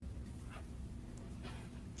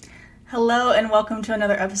Hello, and welcome to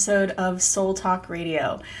another episode of Soul Talk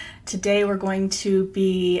Radio. Today, we're going to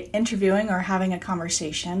be interviewing or having a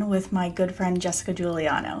conversation with my good friend Jessica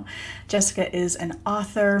Juliano. Jessica is an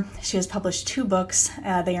author. She has published two books.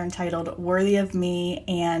 They are entitled Worthy of Me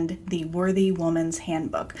and The Worthy Woman's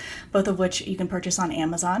Handbook, both of which you can purchase on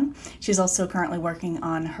Amazon. She's also currently working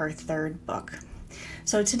on her third book.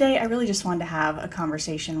 So today, I really just wanted to have a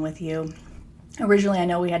conversation with you. Originally, I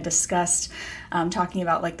know we had discussed talking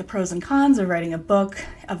about like the pros and cons of writing a book,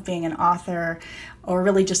 of being an author, or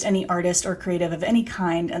really just any artist or creative of any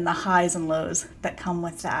kind, and the highs and lows that come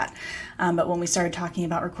with that. But when we started talking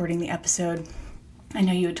about recording the episode, I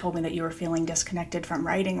know you had told me that you were feeling disconnected from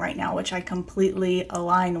writing right now, which I completely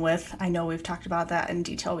align with. I know we've talked about that in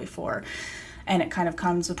detail before, and it kind of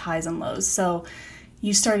comes with highs and lows. So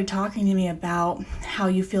you started talking to me about how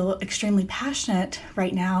you feel extremely passionate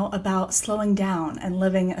right now about slowing down and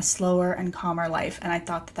living a slower and calmer life. And I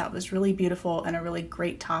thought that that was really beautiful and a really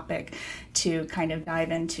great topic to kind of dive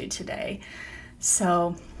into today.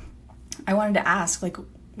 So I wanted to ask,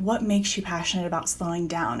 what makes you passionate about slowing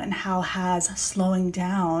down, and how has slowing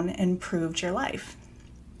down improved your life?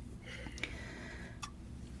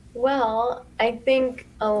 Well, I think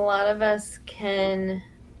a lot of us can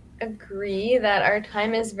agree that our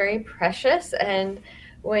time is very precious, and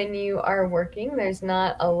when you are working, there's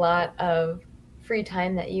not a lot of free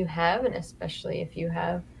time that you have, and especially if you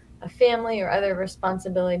have a family or other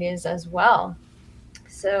responsibilities as well.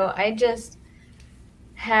 So I just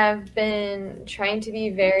have been trying to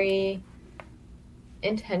be very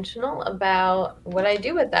intentional about what I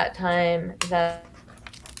do with that time that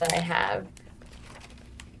I have,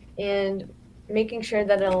 and making sure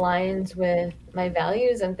that it aligns with my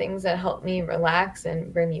values and things that help me relax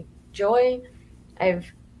and bring me joy. I've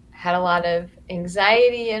had a lot of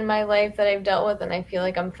anxiety in my life that I've dealt with, and I feel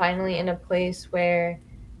like I'm finally in a place where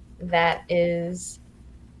that is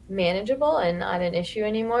manageable and not an issue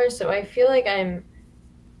anymore. So I feel like I'm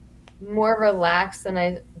more relaxed than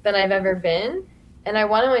I've ever been, and I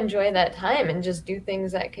want to enjoy that time and just do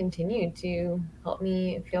things that continue to help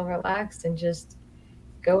me feel relaxed and just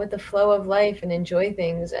go with the flow of life and enjoy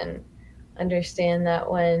things, and understand that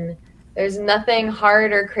when there's nothing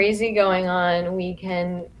hard or crazy going on, we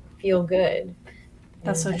can feel good.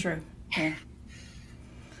 That's so And true. Yeah,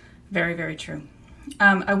 very, very true.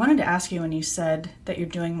 I wanted to ask you, when you said that you're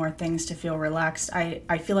doing more things to feel relaxed,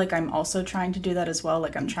 I feel like I'm also trying to do that as well.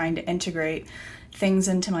 Like, I'm trying to integrate things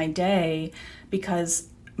into my day because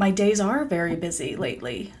my days are very busy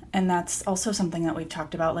lately. And that's also something that we've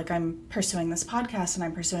talked about. Like, I'm pursuing this podcast and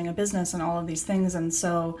I'm pursuing a business and all of these things. And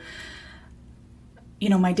so,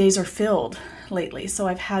 my days are filled lately. So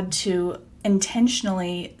I've had to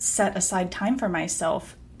intentionally set aside time for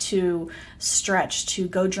myself to stretch, to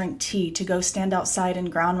go drink tea, to go stand outside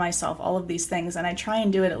and ground myself, all of these things. And I try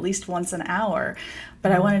and do it at least once an hour.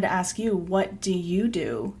 But I wanted to ask you, what do you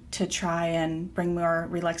do to try and bring more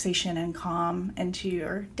relaxation and calm into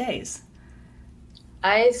your days?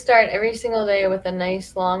 I start every single day with a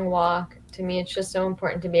nice long walk. To me, it's just so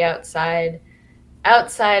important to be outside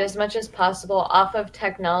as much as possible, off of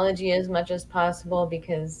technology as much as possible,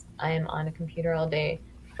 because I am on a computer all day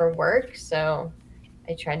for work. So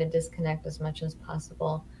I try to disconnect as much as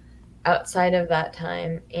possible outside of that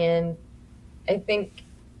time. And I think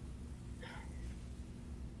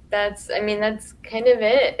that's kind of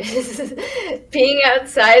it. Being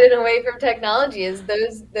outside and away from technology, is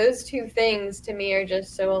those two things to me are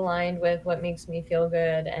just so aligned with what makes me feel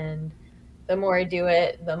good. And the more I do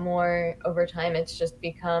it, the more over time it's just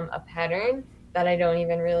become a pattern that I don't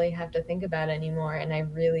even really have to think about anymore, and I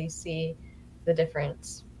really see the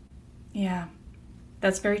difference. Yeah,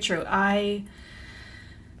 that's very true.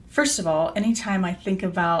 First of all, anytime I think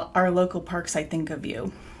about our local parks, I think of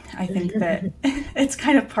you. I think that it's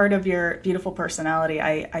kind of part of your beautiful personality.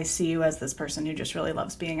 I see you as this person who just really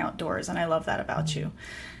loves being outdoors, and I love that about you.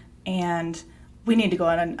 And we need to go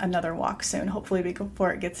on another walk soon, hopefully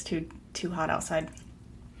before it gets too hot outside.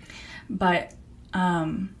 But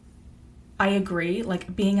I agree.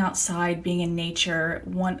 Like, being outside, being in nature,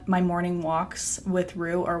 my morning walks with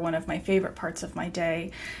Rue are one of my favorite parts of my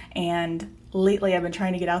day. And lately I've been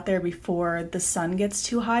trying to get out there before the sun gets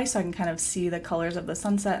too high so I can kind of see the colors of the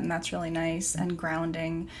sunset, and that's really nice and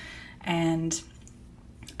grounding. And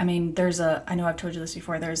I mean, I know I've told you this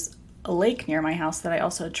before, there's a lake near my house that I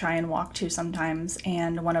also try and walk to sometimes.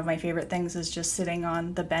 And one of my favorite things is just sitting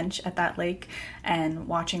on the bench at that lake and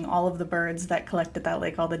watching all of the birds that collect at that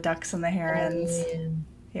lake, all the ducks and the herons. Oh,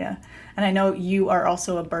 Yeah. And I know you are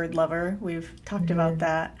also a bird lover. We've talked about yeah.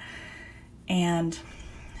 that. And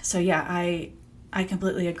so, yeah, I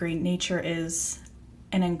completely agree. Nature is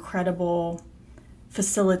an incredible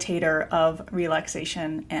facilitator of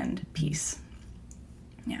relaxation and peace.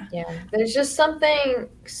 Yeah. Yeah. There's just something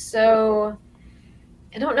so,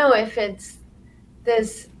 I don't know if it's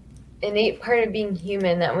this innate part of being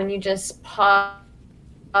human that when you just pause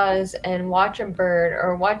and watch a bird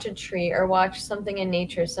or watch a tree or watch something in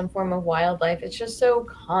nature, some form of wildlife, it's just so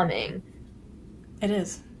calming. It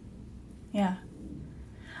is. Yeah.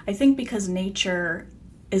 I think because nature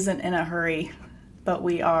isn't in a hurry, but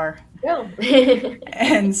we are. No.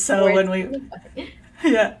 And so Words. when we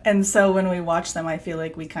yeah, and so when we watch them, I feel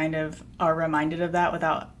like we kind of are reminded of that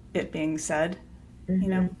without it being said, you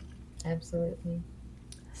know? Absolutely.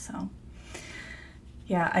 So,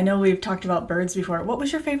 yeah, I know we've talked about birds before. What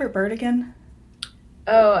was your favorite bird again?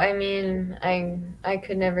 Oh, I mean, I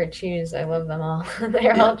could never choose. I love them all.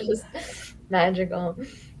 They're Yeah, all just magical.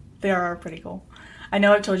 they are pretty cool. I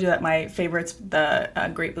know I've told you that my favorite's the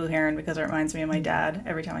great blue heron because it reminds me of my dad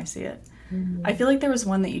every time I see it. I Mhm. feel like there was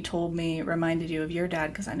one that you told me reminded you of your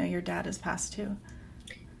dad because I know your dad has passed too.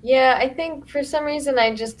 Yeah, I think for some reason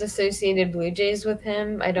I just associated Blue Jays with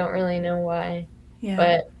him. I don't really know why. Yeah,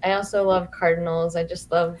 But I also love cardinals. I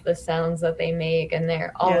just love the sounds that they make, and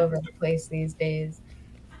they're all yeah. over the place these days.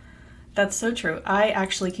 That's so true. I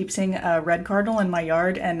actually keep seeing a red cardinal in my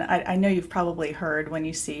yard, and I know you've probably heard when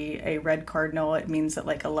you see a red cardinal, it means that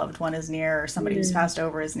like a loved one is near or somebody who's Mm. passed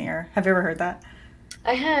over is near. Have you ever heard that?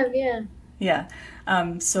 I have, yeah. Yeah.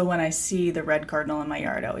 So when I see the red cardinal in my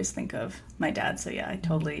yard, I always think of my dad. So yeah, I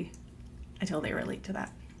totally relate to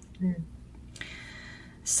that. Mm.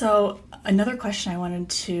 So another question I wanted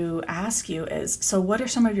to ask you is, so what are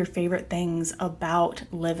some of your favorite things about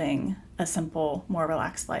living a simple, more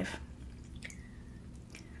relaxed life?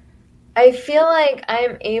 I feel like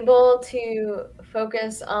I'm able to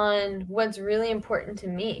focus on what's really important to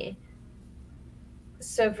me.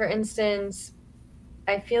 So, for instance,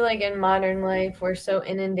 I feel like in modern life, we're so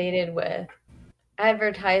inundated with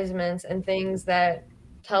advertisements and things that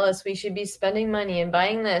tell us we should be spending money and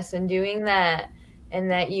buying this and doing that,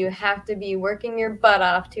 and that you have to be working your butt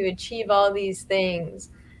off to achieve all these things.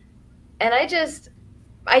 And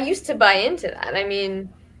I used to buy into that. I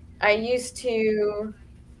mean, I used to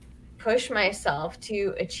push myself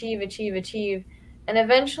to achieve, achieve, achieve. And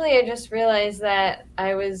eventually I just realized that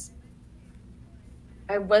I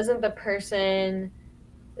wasn't the person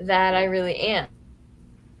that I really am.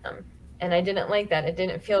 And I didn't like that. It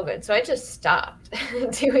didn't feel good. So I just stopped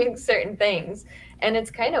doing certain things. And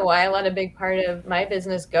it's kind of why I let a big part of my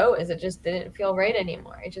business go is it just didn't feel right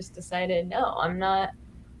anymore. I just decided, no, I'm not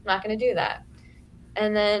going to do that.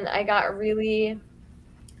 And then I got really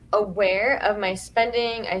aware of my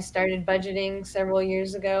spending. I started budgeting several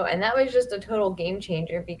years ago, and that was just a total game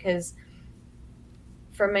changer because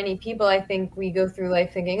for many people, I think we go through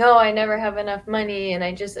life thinking, "Oh, I never have enough money and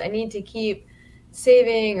I need to keep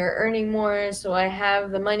saving or earning more so I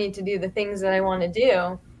have the money to do the things that I want to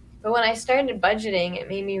do." But when I started budgeting, it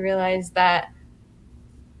made me realize that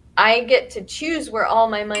I get to choose where all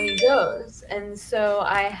my money goes. And so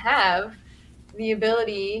I have the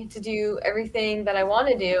ability to do everything that I want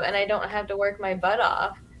to do and I don't have to work my butt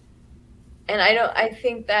off. And I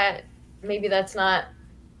think that maybe that's not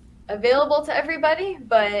available to everybody,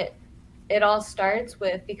 but it all starts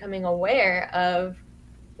with becoming aware of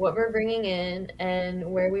what we're bringing in and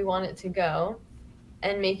where we want it to go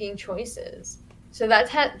and making choices. So that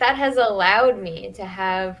has allowed me to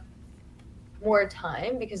have more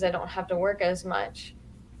time because I don't have to work as much,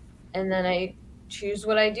 and then I choose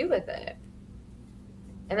what I do with it.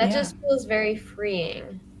 And that Yeah, just feels very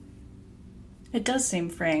freeing. it does seem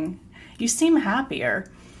freeing. You seem happier.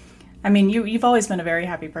 I mean, you've always been a very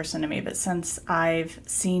happy person to me, but since I've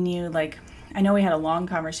seen you, like, I know we had a long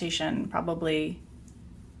conversation, probably,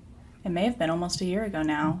 it may have been almost a year ago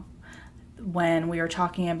now, when we were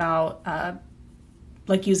talking about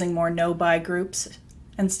like using more no buy groups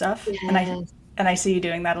and stuff. Yes. And I see you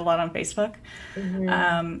doing that a lot on Facebook. Hmm.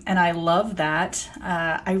 And I love that.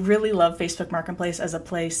 I really love Facebook Marketplace as a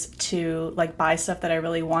place to like buy stuff that I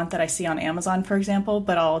really want that I see on Amazon, for example.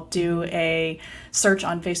 But I'll do a search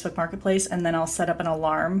on Facebook Marketplace and then I'll set up an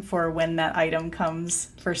alarm for when that item comes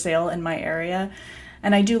for sale in my area.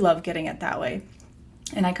 And I do love getting it that way.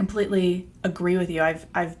 And I completely agree with you.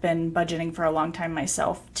 I've been budgeting for a long time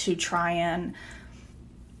myself to try and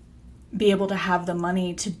be able to have the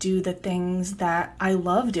money to do the things that I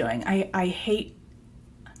love doing. I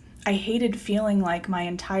hated feeling like my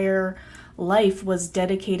entire life was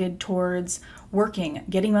dedicated towards working,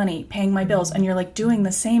 getting money, paying my bills, and you're like doing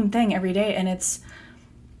the same thing every day and it's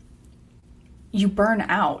you burn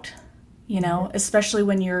out. especially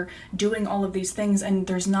when you're doing all of these things and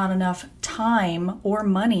there's not enough time or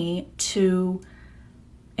money to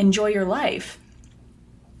enjoy your life.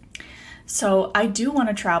 So I do want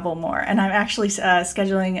to travel more, and I'm actually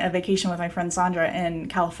scheduling a vacation with my friend Sandra in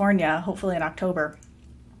California, hopefully in October.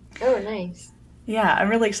 Oh, nice. Yeah, I'm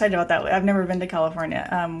really excited about that. I've never been to California.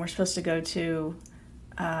 We're supposed to go to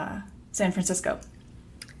San Francisco.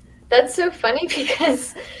 That's so funny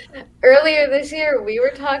because earlier this year we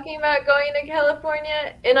were talking about going to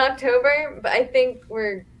California in October, but I think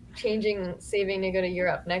we're saving to go to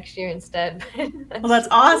Europe next year instead. Well, that's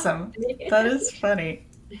awesome. That is funny.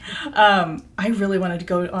 I really wanted to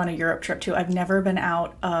go on a Europe trip too. I've never been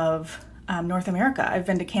out of North America. I've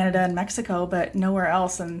been to Canada and Mexico, but nowhere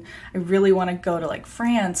else. And I really want to go to like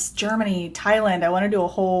France, Germany, Thailand. I want to do a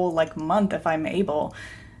whole like month if I'm able.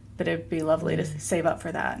 But it'd be lovely to save up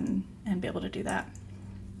for that and be able to do that.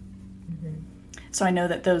 Mm-hmm. So I know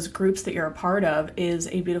that those groups that you're a part of is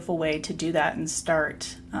a beautiful way to do that and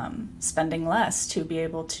start spending less to be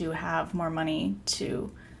able to have more money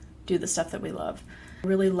to do the stuff that we love. I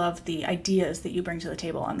really love the ideas that you bring to the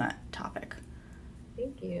table on that topic.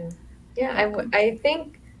 Thank you. Yeah, I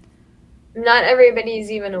think not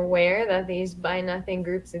everybody's even aware that these buy nothing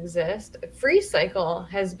groups exist. Free Cycle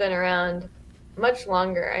has been around much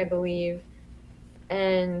longer, I believe.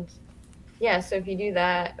 And yeah, so if you do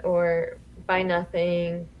that or buy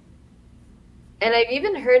nothing, and I've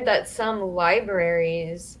even heard that some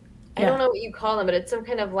libraries, I don't know what you call them, but it's some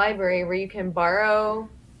kind of library where you can borrow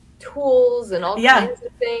tools and all kinds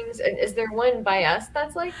of things. Is there one by us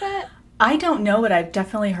that's like that? I don't know, but I've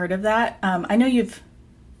definitely heard of that. I know I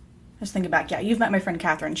was thinking back, you've met my friend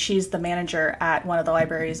Catherine. She's the manager at one of the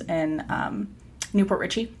libraries in Newport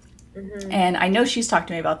Richey. Mm-hmm. And I know she's talked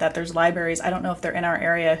to me about that. There's libraries, I don't know if they're in our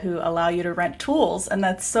area, who allow you to rent tools, and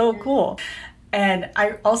that's so cool. And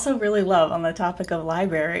I also really love, on the topic of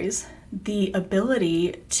libraries, the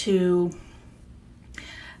ability to...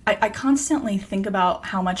 I constantly think about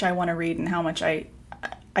how much I want to read and how much I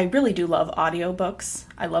really do love audiobooks.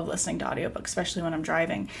 I love listening to audiobooks, especially when I'm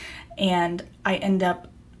driving. And I end up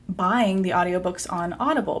buying the audiobooks on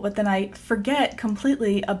Audible, but then I forget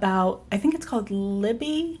completely about, I think it's called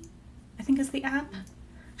Libby, I think is the app.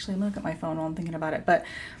 Actually, I'm looking at my phone while I'm thinking about it, but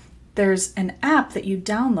there's an app that you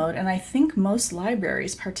download, and I think most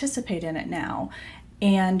libraries participate in it now,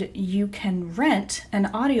 and you can rent an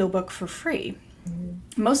audiobook for free.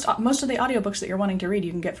 Mm-hmm. Most of the audiobooks that you're wanting to read,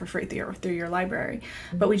 you can get for free through your library.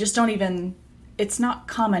 Mm-hmm. But we just don't even, it's not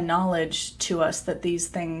common knowledge to us that these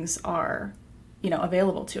things are,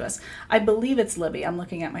 available to us. I believe it's Libby. I'm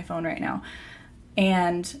looking at my phone right now.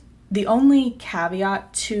 And the only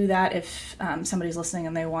caveat to that, if somebody's listening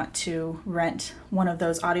and they want to rent one of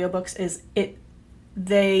those audiobooks, is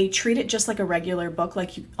they treat it just like a regular book,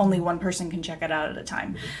 like only one person can check it out at a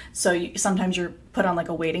time. So sometimes you're put on like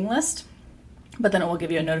a waiting list, but then it will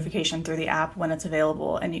give you a notification through the app when it's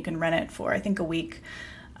available, and you can rent it for, I think, a week,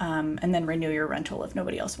 and then renew your rental if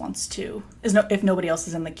nobody else if nobody else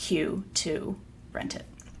is in the queue to rent it.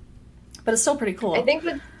 But it's still pretty cool. I think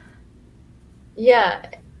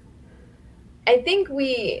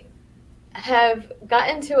we have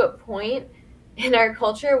gotten to a point in our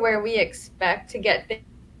culture where we expect to get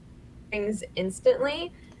things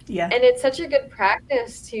instantly. Yeah. And it's such a good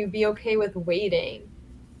practice to be okay with waiting.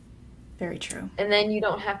 Very true. And then you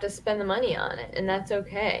don't have to spend the money on it, and that's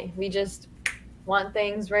okay. We just want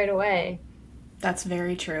things right away. That's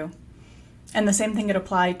very true. And the same thing could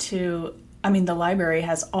apply to, the library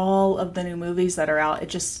has all of the new movies that are out. It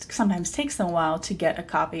just sometimes takes them a while to get a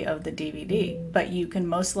copy of the DVD, but you can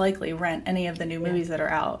most likely rent any of the new movies that are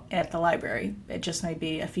out at the library. It just may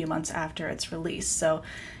be a few months after it's released. So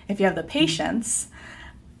if you have the patience,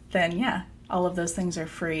 then all of those things are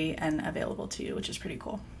free and available to you, which is pretty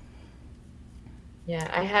cool. Yeah,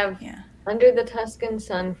 I have Under the Tuscan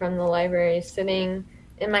Sun from the library sitting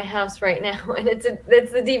in my house right now, and it's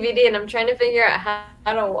the DVD, and I'm trying to figure out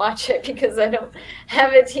how to watch it because I don't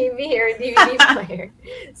have a TV or a DVD player.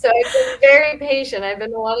 So I've been very patient. I've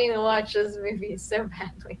been wanting to watch this movie so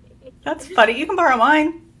badly. That's funny. You can borrow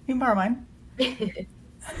mine. You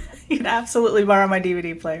can absolutely borrow my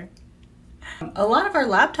DVD player. A lot of our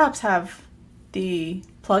laptops have the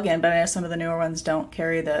plug-in, but I know some of the newer ones don't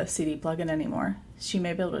carry the CD plug-in anymore. So you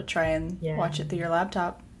may be able to try and watch it through your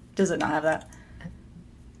laptop. Does it not have that?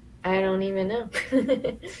 I don't even know.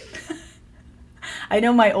 I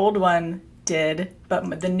know my old one did,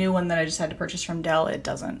 but the new one that I just had to purchase from Dell, it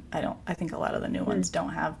doesn't. I think a lot of the new ones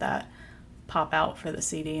don't have that pop out for the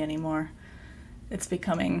CD anymore. It's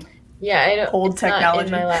becoming old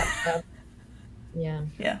technology. Not in my laptop.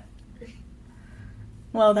 Yeah.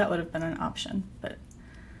 Well, that would have been an option. But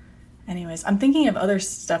anyways, I'm thinking of other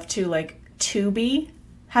stuff too, like Tubi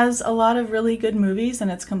has a lot of really good movies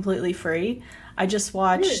and it's completely free. I just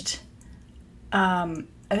watched, I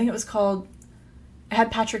think it was called, it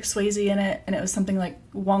had Patrick Swayze in it, and it was something like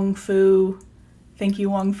Wong Fu, Thank You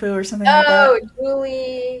Wong Fu, or something like Oh, that.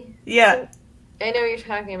 Julie. Yeah. I know what you're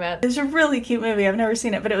talking about. It's a really cute movie. I've never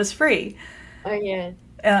seen it, but it was free Oh, yeah.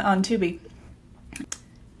 on Tubi.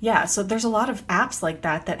 Yeah, so there's a lot of apps like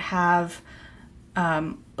that that have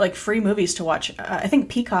like free movies to watch. I think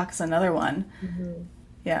Peacock is another one. Mm-hmm.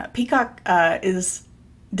 Yeah, Peacock is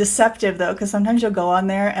deceptive though, because sometimes you'll go on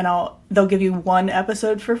there and they'll give you one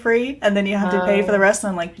episode for free, and then you have to pay for the rest.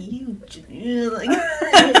 And I'm like, like,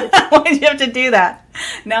 why did you have to do that?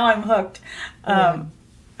 Now I'm hooked. Yeah.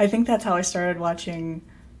 I think that's how I started watching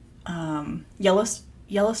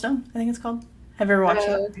Yellowstone. I think it's called. Have you ever watched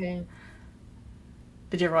it? Okay.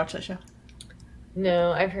 Did you ever watch that show?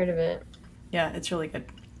 No, I've heard of it. Yeah, it's really good.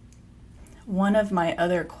 One of my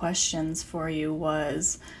other questions for you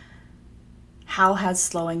was, how has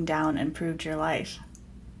slowing down improved your life?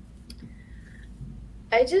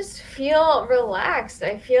 I just feel relaxed.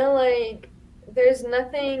 I feel like there's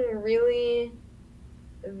nothing really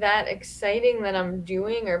that exciting that I'm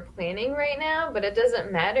doing or planning right now, but it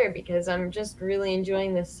doesn't matter because I'm just really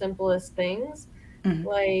enjoying the simplest things. Mm-hmm.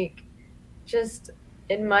 Like just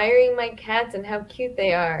admiring my cats and how cute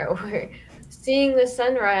they are, or seeing the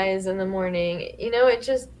sunrise in the morning. It's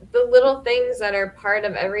just the little things that are part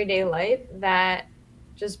of everyday life that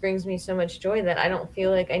just brings me so much joy that I don't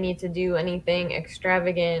feel like I need to do anything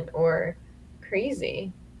extravagant or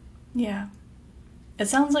crazy. Yeah. It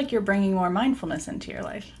sounds like you're bringing more mindfulness into your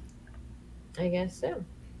life. I guess so.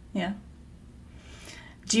 Yeah.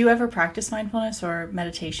 Do you ever practice mindfulness or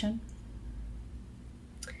meditation?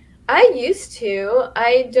 I used to.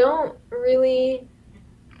 I don't really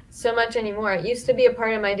so much anymore. It used to be a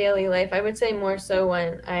part of my daily life. I would say more so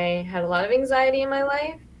when I had a lot of anxiety in my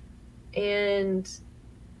life. And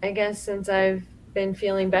I guess since I've been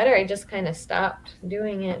feeling better, I just kind of stopped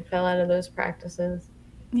doing it, fell out of those practices.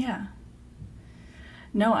 Yeah.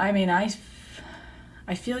 No, I mean, I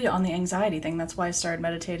feel you on the anxiety thing. That's why I started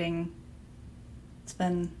meditating. It's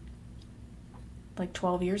been like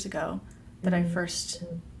 12 years ago that I first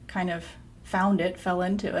kind of found it, fell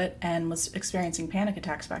into it, and was experiencing panic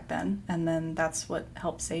attacks back then. And then that's what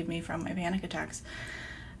helped save me from my panic attacks.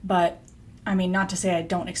 But I mean, not to say I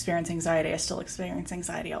don't experience anxiety. I still experience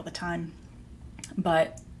anxiety all the time.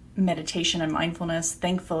 But meditation and mindfulness,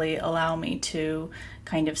 thankfully, allow me to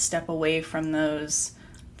kind of step away from those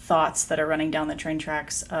thoughts that are running down the train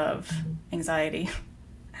tracks of anxiety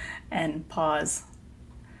and pause.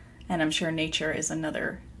 And I'm sure nature is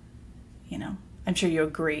another, I'm sure you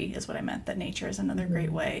agree is what I meant, that nature is another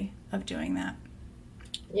great way of doing that.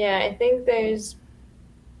 Yeah, I think there's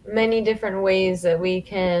many different ways that we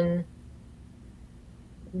can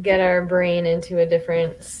get our brain into a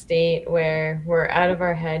different state where we're out of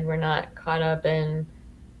our head, we're not caught up in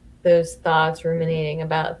those thoughts ruminating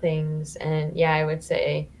about things. And yeah, I would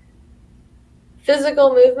say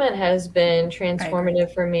physical movement has been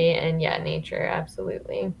transformative for me, and yeah, nature,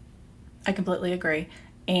 absolutely. I completely agree.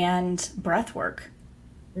 And breath work.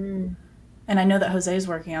 And I know that Jose is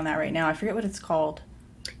working on that right now. I forget what it's called.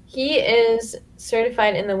 He is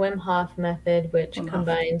certified in the Wim Hof method, which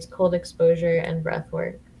combines cold exposure and breath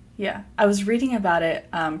work. Yeah, I was reading about it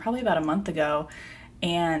probably about a month ago,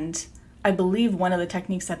 and I believe one of the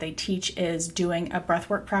techniques that they teach is doing a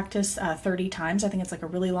breathwork practice 30 times. I think it's like a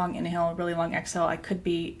really long inhale, a really long exhale. I could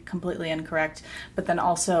be completely incorrect, but then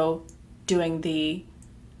also doing the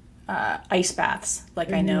ice baths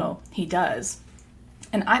like I know he does.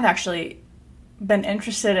 And I've actually been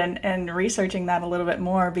interested in researching that a little bit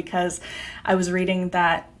more because I was reading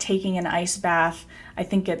that taking an ice bath, I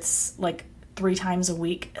think it's like 3 times a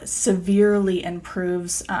week, severely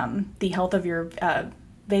improves the health of your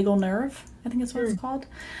vagal nerve, I think is what it's called.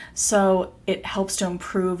 So it helps to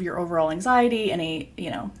improve your overall anxiety,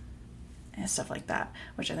 and stuff like that,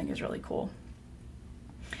 which I think is really cool.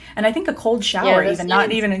 And I think a cold shower,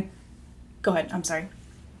 go ahead, I'm sorry.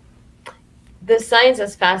 The science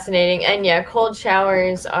is fascinating, and yeah, cold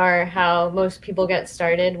showers are how most people get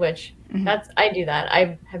started, which I do that.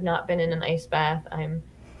 I have not been in an ice bath. I'm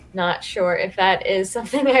not sure if that is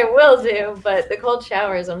something I will do, but the cold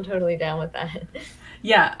showers, I'm totally down with that.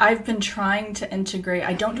 Yeah, I've been trying to integrate.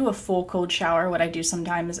 I don't do a full cold shower. What I do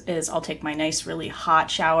sometimes is I'll take my nice, really hot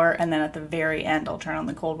shower, and then at the very end, I'll turn on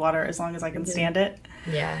the cold water as long as I can stand it.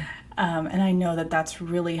 Yeah. And I know that that's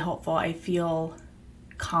really helpful. I feel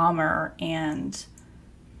calmer and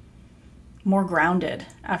more grounded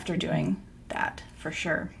after doing that for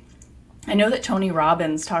sure. I know that Tony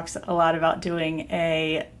Robbins talks a lot about doing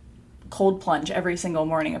a cold plunge every single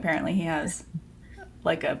morning. Apparently he has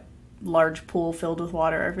like a large pool filled with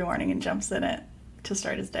water every morning and jumps in it to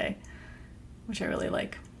start his day, which I really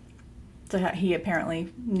like. So he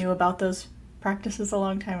apparently knew about those practices a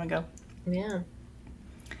long time ago. Yeah.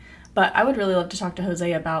 But I would really love to talk to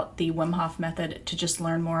Jose about the Wim Hof method to just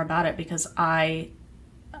learn more about it, because I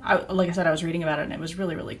like I said, I was reading about it and it was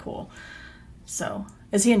really, really cool. So,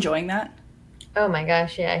 is he enjoying that? Oh my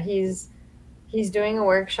gosh, yeah. He's doing a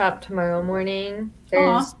workshop tomorrow morning. Aw.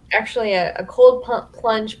 There's actually a cold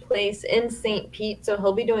plunge place in St. Pete, so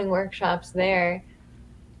he'll be doing workshops there.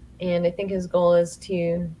 And I think his goal is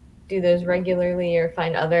to do those regularly or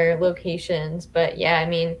find other locations. But yeah, I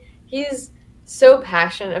mean, he's so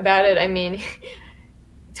passionate about it. I mean,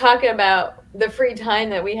 talking about the free time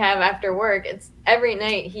that we have after work, it's every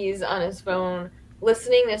night he's on his phone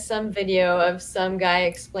listening to some video of some guy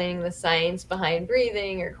explaining the science behind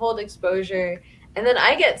breathing or cold exposure, and then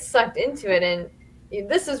I get sucked into it, and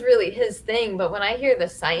this is really his thing, but when I hear the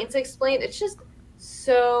science explained, it's just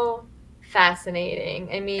so fascinating.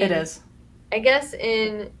 I mean, It is. I guess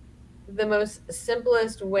in the most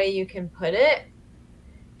simplest way you can put it,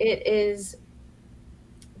 it is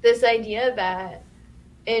this idea that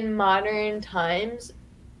in modern times,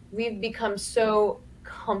 we've become so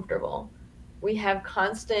comfortable. We have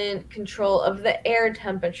constant control of the air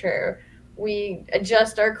temperature. We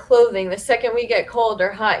adjust our clothing the second we get cold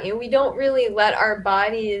or hot. We don't really let our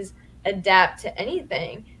bodies adapt to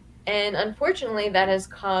anything. And unfortunately, that has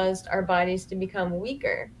caused our bodies to become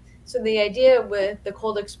weaker. So the idea with the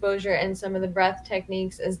cold exposure and some of the breath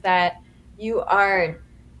techniques is that you are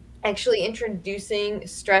actually introducing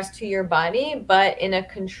stress to your body, but in a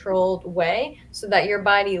controlled way so that your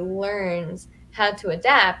body learns how to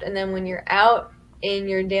adapt. And then when you're out in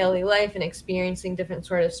your daily life and experiencing different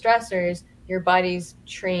sort of stressors, your body's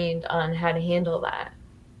trained on how to handle that.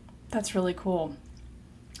 That's really cool.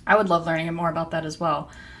 I would love learning more about that as well.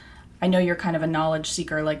 I know you're kind of a knowledge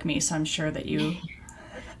seeker like me, so I'm sure that you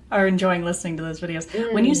are enjoying listening to those videos.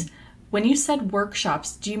 When you said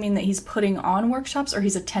workshops, do you mean that he's putting on workshops or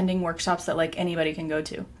he's attending workshops that like anybody can go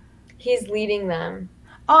to? He's leading them.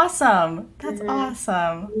 Awesome. That's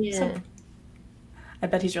awesome. Yeah. So, I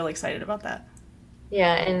bet he's really excited about that.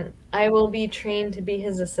 Yeah, and I will be trained to be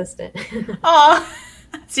his assistant. Aw.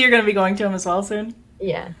 So you're going to be going to him as well soon?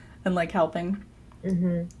 Yeah. And like helping?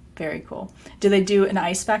 Mm-hmm. Very cool. Do they do an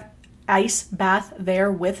ice bath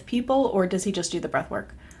there with people, or does he just do the breath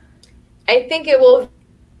work? I think it will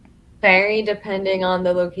vary depending on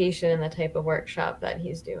the location and the type of workshop that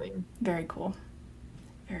he's doing. Very cool.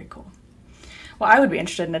 Very cool. Well, I would be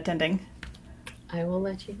interested in attending. I will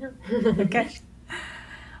let you know. Okay.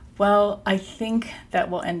 Well, I think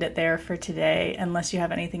that we'll end it there for today, unless you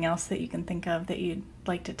have anything else that you can think of that you'd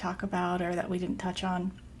like to talk about or that we didn't touch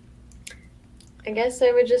on. I guess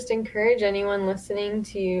I would just encourage anyone listening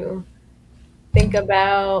to think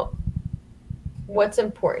about what's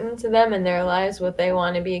important to them in their lives, what they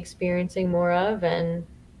want to be experiencing more of, and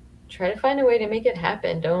try to find a way to make it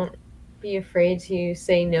happen. Don't be afraid to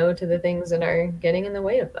say no to the things that are getting in the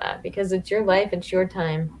way of that, because it's your life, it's your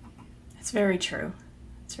time. It's very true.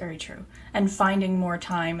 It's very true. And finding more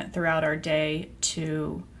time throughout our day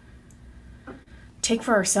to take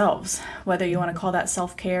for ourselves, whether you want to call that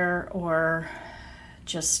self-care or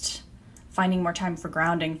just finding more time for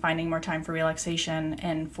grounding, finding more time for relaxation,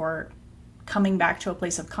 and for coming back to a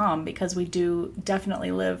place of calm, because we do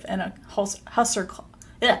definitely live in a hustle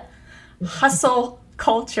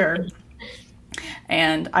culture.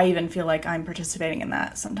 And I even feel like I'm participating in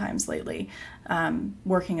that sometimes lately.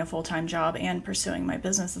 Working a full-time job and pursuing my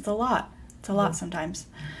business. It's a lot. It's a lot sometimes.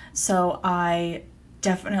 So I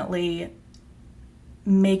definitely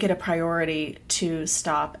make it a priority to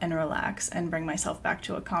stop and relax and bring myself back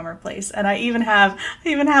to a calmer place. And I even have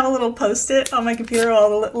a little post-it on my computer,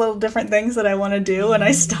 all the little different things that I want to do when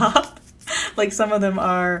I stop. Like some of them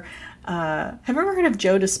are, have you ever heard of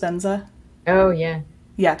Joe Dispenza? Oh, yeah.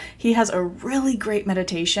 Yeah, he has a really great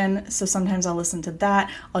meditation. So sometimes I'll listen to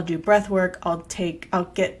that. I'll do breath work. I'll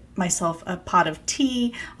get myself a pot of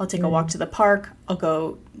tea. I'll take a walk to the park. I'll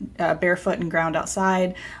go barefoot and ground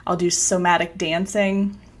outside. I'll do somatic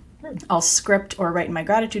dancing. I'll script or write in my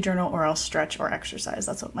gratitude journal, or I'll stretch or exercise.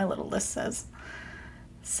 That's what my little list says.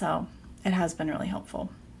 So it has been really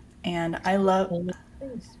helpful. And I love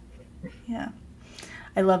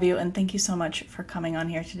you, and thank you so much for coming on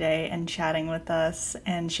here today and chatting with us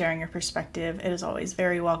and sharing your perspective. It is always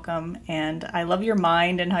very welcome, and I love your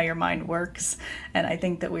mind and how your mind works, and I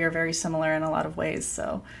think that we are very similar in a lot of ways,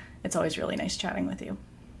 so it's always really nice chatting with you.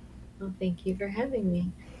 Well, thank you for having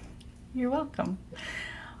me. You're welcome.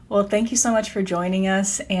 Well, thank you so much for joining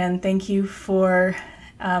us, and thank you for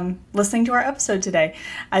listening to our episode today.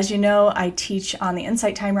 As you know, I teach on the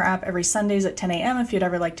Insight Timer app every Sundays at 10 a.m. if you'd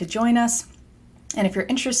ever like to join us. And if you're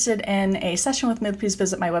interested in a session with me, please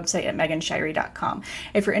visit my website at meganshirey.com.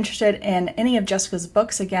 If you're interested in any of Jessica's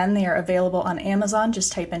books, again, they are available on Amazon.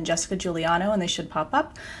 Just type in Jessica Juliano and they should pop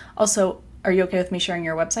up. Also, are you okay with me sharing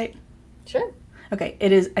your website? Sure. Okay,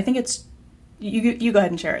 it is, I think it's, you go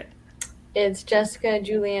ahead and share it. It's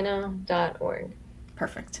jessicajuliano.org.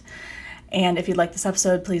 Perfect. And if you'd like this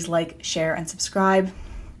episode, please like, share, and subscribe.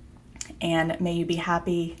 And may you be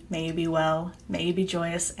happy, may you be well, may you be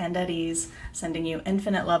joyous and at ease, sending you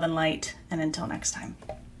infinite love and light. And until next time.